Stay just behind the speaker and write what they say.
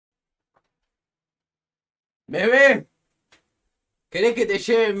Bebé, ¿querés que te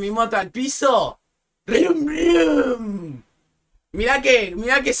lleve mi moto al piso? ¡Rum, rum! Mirá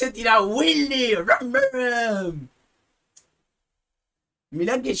que sé tirar Willy. ¡Rum, rum!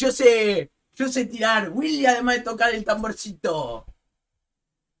 Mirá que yo sé tirar Willy además de tocar el tamborcito.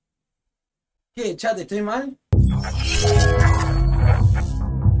 ¿Qué, chat? ¿Estoy mal?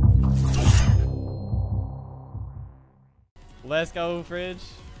 Let's go, Fridge.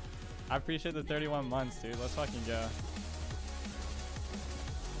 I appreciate the 31 months, dude. Let's fucking go.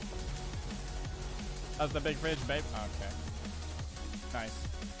 That's the big Fridge, babe. Okay. Nice.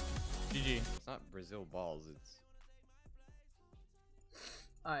 GG. It's not Brazil balls, it's...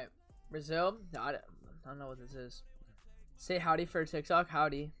 Alright, Brazil? No, I don't know what this is. Say howdy for TikTok.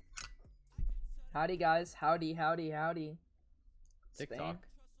 Howdy. Howdy, guys. Howdy, howdy, howdy. TikTok.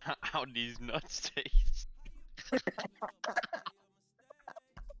 How these nuts taste.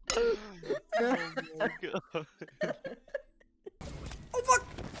 Oh my god. Oh fuck!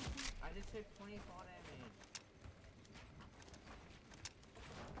 I just took 20 fall damage.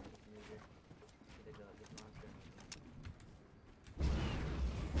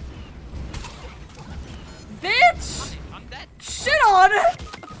 Bitch! I'm dead. Shit on!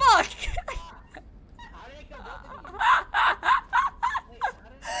 Fuck!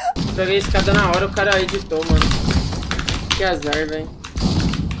 Joguei escada na hora, o cara editou, mano. Que azar, velho.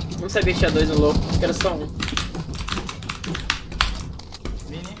 Não sabia que tinha dois no louco, que era só um.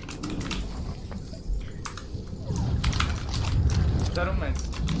 Mini. 0 metros.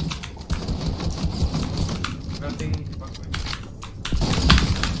 Não tem bagulho.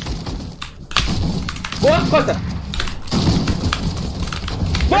 Boa, Costa!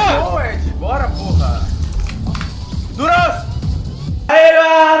 Boa, Ed! Bora, porra! ¡Duros!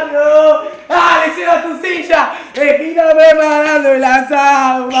 ¡Barro! ¡Alex era tu silla! ¡Esquíname parando y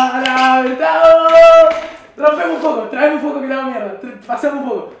lanzado para el rompemos un poco, traemos un poco que le hago mierda. Pasamos un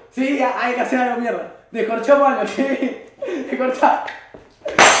poco. Sí, hay que hacer algo mierda. Descorchamos algo, sí. Descorchar.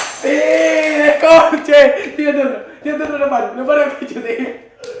 ¡Sí! ¡Descorche! Tírate otro, no paro el pecho, sí.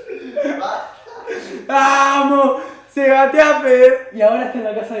 ¡Vamos! Se batea a Fer. Y ahora está en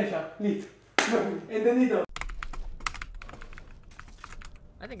la casa de ella. Listo. Entendí todo.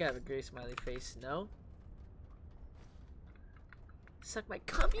 I think I have a great smiley face, no? Suck my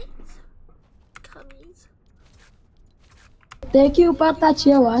cummies. Cummies. Tem que upar a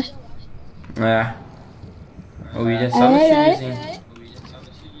Tati, eu acho. É. O William só no Xzinho.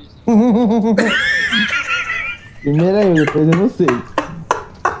 Primeiro é eu, depois é vocês.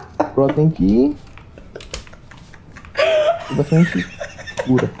 Pro tem que ir. Bastante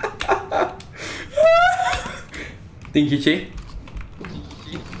cura. Tem kit aí?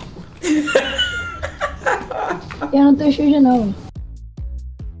 Eu não tenho shield não.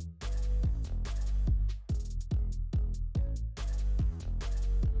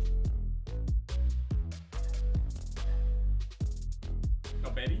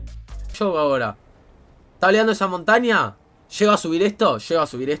 Yo ahora. ¿Está oleando esa montaña? ¿Llego a subir esto? ¿Llego a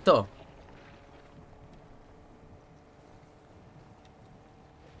subir esto?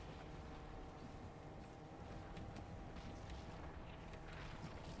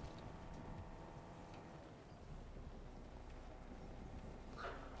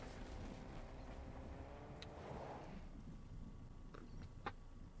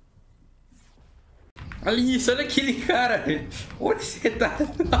 Olha isso, olha aquele cara. Olha esse retardo.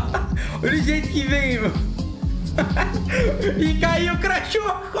 Olha o jeito que veio. E caiu, crashou.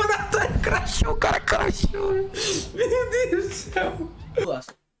 Quando a Tony crashou, o cara crashou. Meu Deus do céu.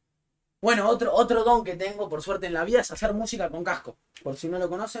 Bueno, otro don que tengo, por suerte en la vida, es hacer música con casco. Por si no lo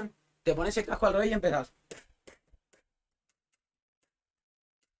conocen, te pones el casco al revés y empezás.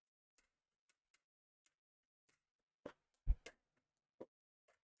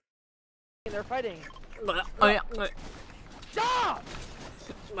 They're fighting. Stop!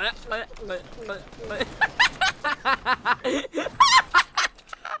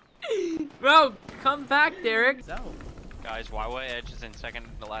 Bro, come back, Derek. Guys, YY Edge is in second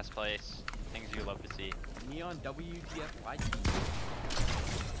to last place. Things you love to see. Neon WGFY.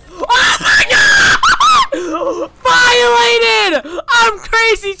 Oh my god! Violated! I'm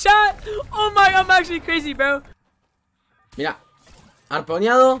crazy, chat! Oh my, I'm actually crazy, bro. Mira,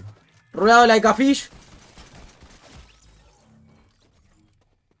 arponeado, ruedo like a fish.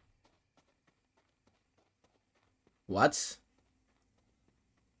 What?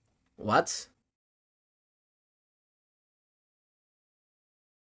 What?